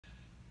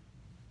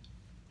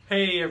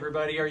Hey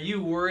everybody, are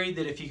you worried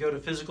that if you go to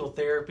physical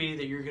therapy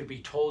that you're going to be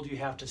told you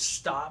have to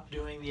stop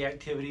doing the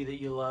activity that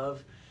you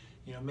love?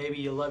 You know, maybe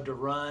you love to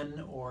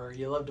run, or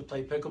you love to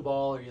play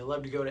pickleball, or you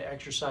love to go to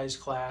exercise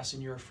class,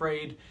 and you're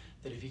afraid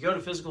that if you go to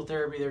physical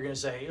therapy they're going to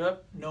say, oh,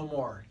 no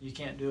more, you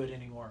can't do it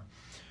anymore.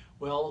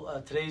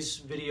 Well, today's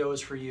video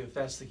is for you if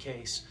that's the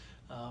case.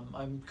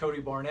 I'm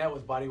Cody Barnett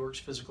with Bodyworks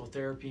Physical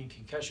Therapy and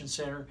Concussion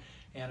Center,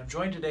 and I'm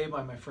joined today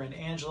by my friend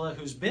Angela,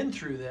 who's been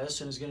through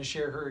this and is going to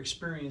share her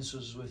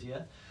experiences with you.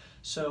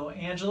 So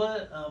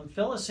Angela,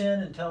 fill us in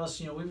and tell us,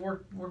 you know, we've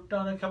worked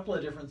on a couple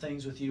of different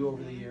things with you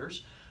over the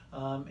years.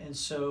 And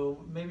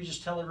so maybe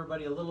just tell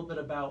everybody a little bit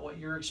about what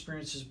your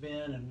experience has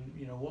been and,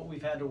 you know, what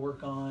we've had to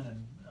work on,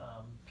 and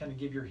kind of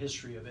give your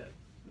history of it.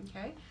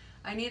 Okay.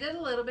 I needed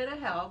a little bit of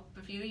help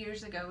a few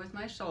years ago with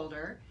my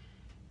shoulder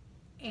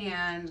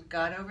and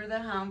got over the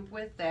hump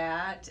with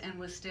that and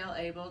was still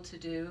able to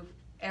do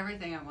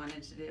everything I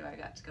wanted to do. I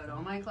got to go to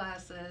all my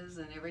classes,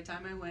 and every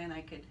time I went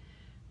I could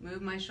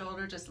move my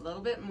shoulder just a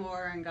little bit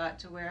more and got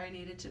to where I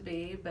needed to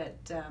be. But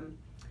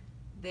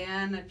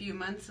then a few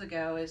months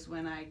ago is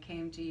when I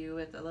came to you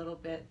with a little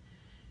bit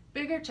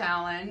bigger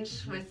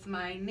challenge with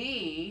my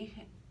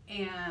knee,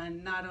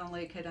 and not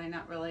only could I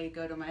not really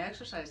go to my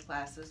exercise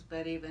classes,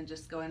 but even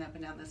just going up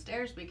and down the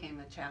stairs became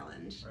a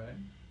challenge. Right.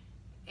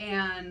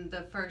 And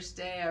the first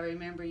day I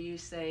remember you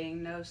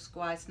saying no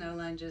squats, no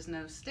lunges,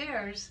 no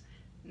stairs,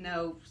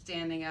 no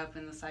standing up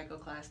in the cycle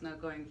class, no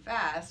going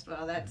fast.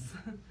 Well, that's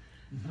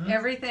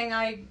everything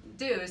I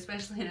do,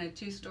 especially in a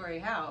two-story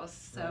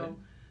house. So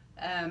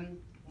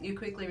you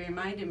quickly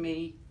reminded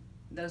me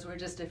those were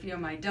just a few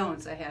of my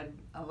don'ts. I had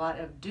a lot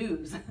of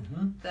do's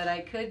that I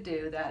could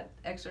do. That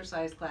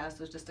exercise class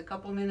was just a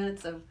couple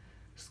minutes of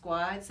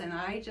squats, and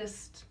I'm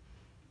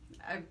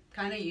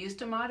kind of used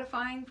to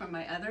modifying from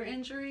my other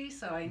injury,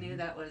 so I knew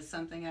that was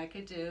something I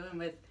could do. And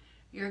with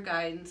your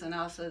guidance and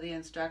also the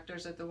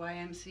instructors at the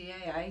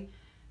YMCA,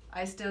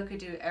 I still could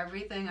do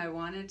everything I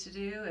wanted to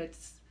do.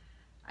 It's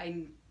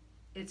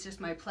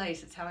just my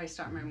place. It's how I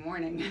start my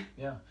morning.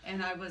 Yeah.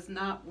 And I was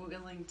not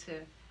willing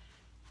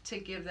to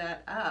give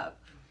that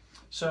up.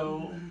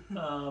 So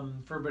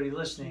for everybody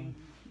listening,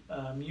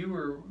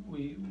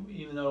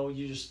 even though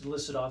you just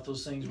listed off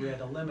those things we had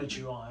to limit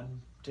you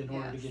on in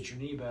order to get your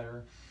knee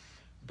better,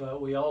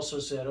 but we also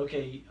said,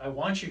 okay, I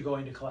want you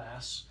going to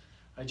class.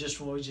 We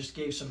just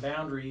gave some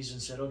boundaries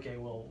and said, okay,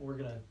 well, we're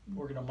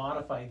gonna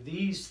modify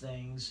these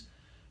things,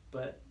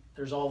 but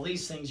there's all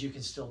these things you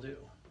can still do.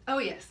 Oh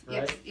yes,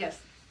 right? yes.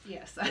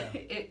 Yeah.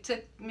 It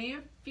took me a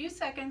few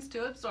seconds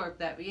to absorb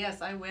that, but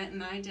yes, I went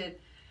and I did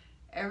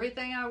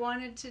everything I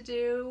wanted to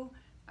do.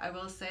 I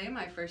will say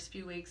my first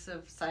few weeks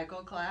of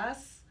cycle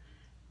class,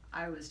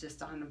 I was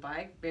just on the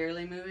bike,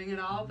 barely moving at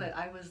all, but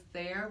I was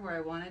there where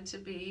I wanted to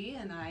be,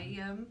 and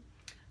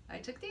I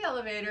took the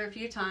elevator a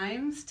few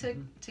times to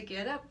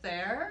get up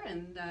there,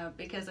 and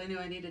because I knew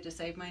I needed to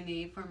save my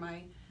knee for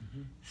my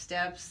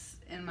steps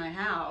in my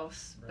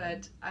house.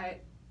 Right. But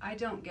I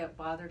don't get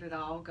bothered at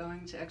all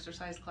going to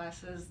exercise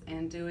classes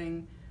and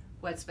doing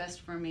what's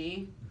best for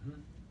me.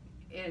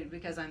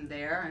 Because I'm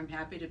there, I'm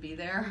happy to be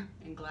there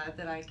and glad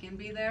that I can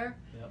be there.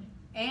 Yep.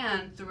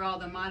 And through all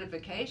the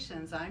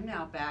modifications, I'm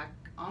now back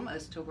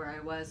almost to where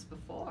I was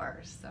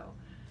before.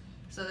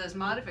 So those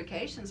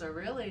modifications are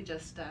really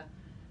just a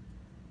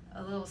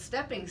little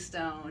stepping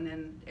stone,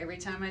 and every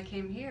time I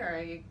came here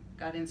I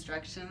got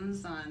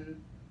instructions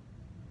on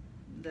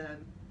the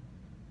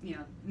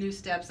new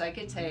steps I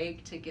could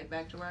take to get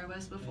back to where I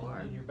was before.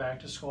 And you're back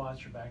to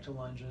squats, you're back to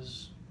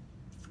lunges.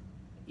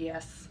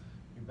 Yes.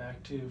 You're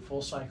back to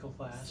full cycle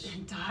class. It's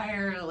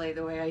entirely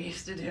the way I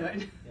used to do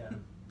it. Yeah.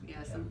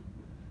 Yes.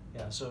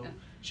 Yeah. So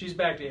she's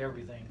back to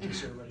everything,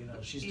 just so everybody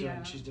knows. She's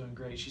doing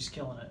great. She's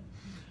killing it.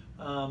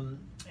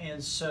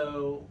 And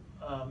so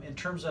in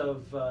terms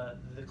of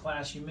the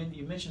class, you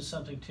mentioned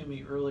something to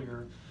me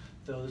earlier,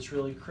 though, that's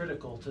really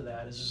critical to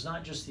that. It's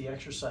not just the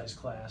exercise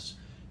class.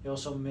 You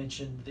also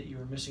mentioned that you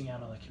were missing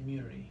out on the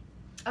community.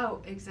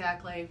 Oh,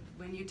 exactly.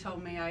 When you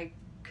told me I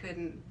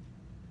couldn't,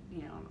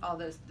 all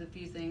the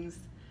few things,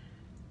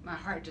 my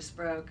heart just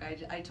broke.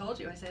 I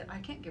told you, I said, I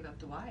can't give up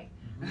the why.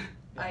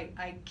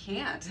 I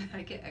can't.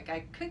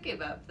 I could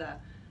give up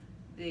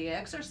the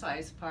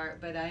exercise part,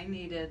 but I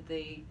needed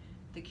the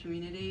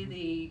community,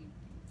 the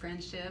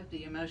friendship,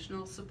 the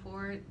emotional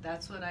support.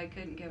 That's what I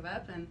couldn't give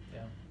up, and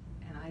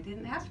I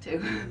didn't have to.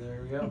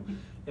 There we go.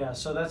 Yeah,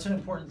 so that's an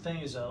important thing,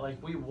 is that like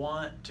we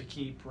want to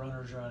keep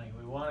runners running.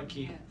 We want to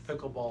keep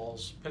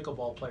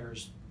pickleball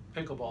players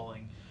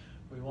pickleballing.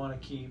 We want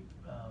to keep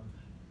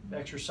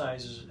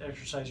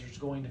exercisers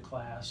going to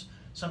class.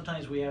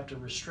 Sometimes we have to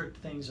restrict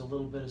things a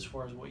little bit as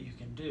far as what you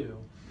can do,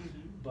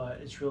 but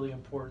it's really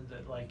important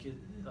that like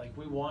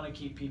we want to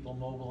keep people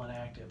mobile and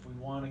active. We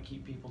want to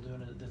keep people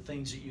doing the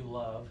things that you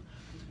love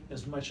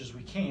as much as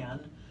we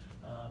can,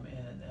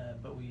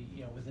 but we,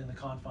 within the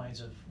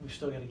confines of, we've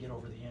still got to get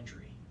over the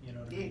injury. You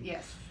know what I mean?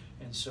 Yes.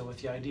 And so with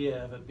the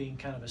idea of it being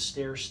kind of a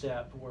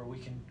stair-step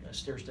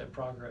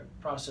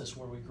process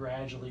where we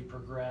gradually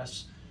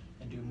progress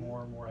and do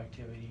more and more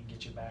activity and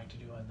get you back to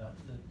doing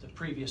the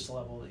previous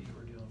level that you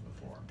were doing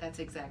before. That's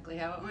exactly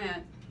how it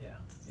went. Yeah.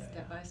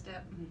 Step by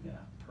step. Mm-hmm. Yeah,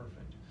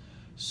 perfect.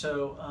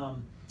 So,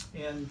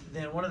 and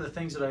then one of the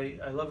things that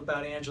I love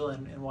about Angela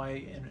and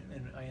why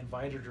I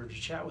invited her to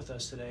chat with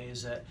us today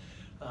is that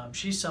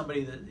she's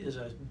somebody that is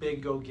a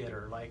big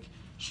go-getter. Like,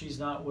 she's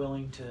not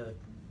willing to,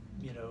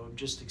 you know,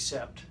 just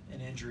accept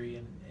an injury,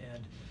 and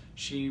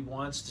she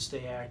wants to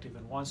stay active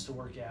and wants to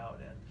work out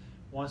and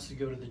wants to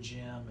go to the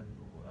gym and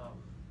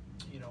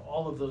you know,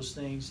 all of those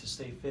things to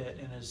stay fit,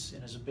 and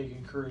is a big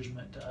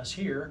encouragement to us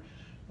here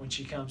when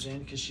she comes in,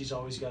 because she's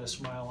always got a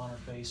smile on her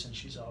face and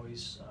she's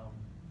always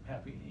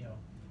happy, you know,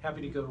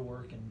 happy to go to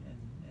work, and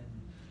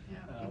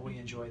we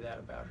enjoy that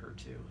about her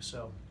too.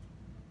 So,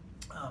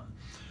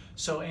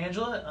 so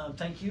Angela,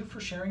 thank you for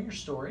sharing your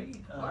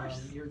story. Of course.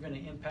 You're going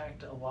to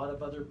impact a lot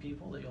of other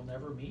people that you'll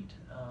never meet.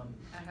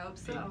 I hope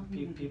so.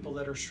 People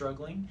that are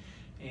struggling.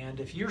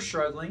 And if you're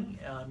struggling,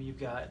 you've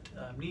got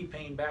knee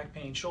pain, back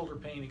pain, shoulder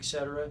pain,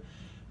 etc.,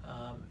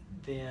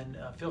 then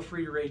feel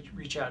free to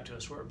reach out to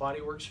us. We're at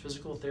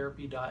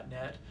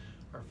bodyworksphysicaltherapy.net.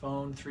 Our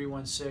phone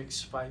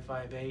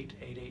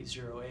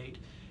 316-558-8808.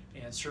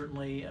 And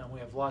certainly we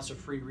have lots of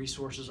free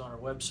resources on our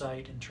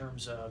website in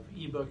terms of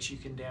ebooks you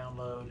can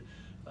download,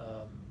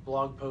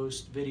 blog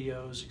posts,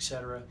 videos,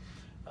 etc.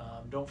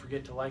 Don't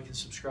forget to like and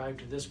subscribe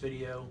to this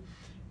video.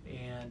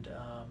 And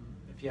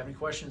if you have any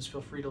questions,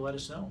 feel free to let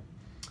us know.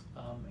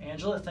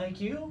 Angela, thank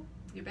you.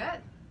 You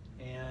bet.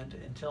 And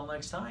until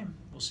next time,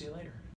 we'll see you later.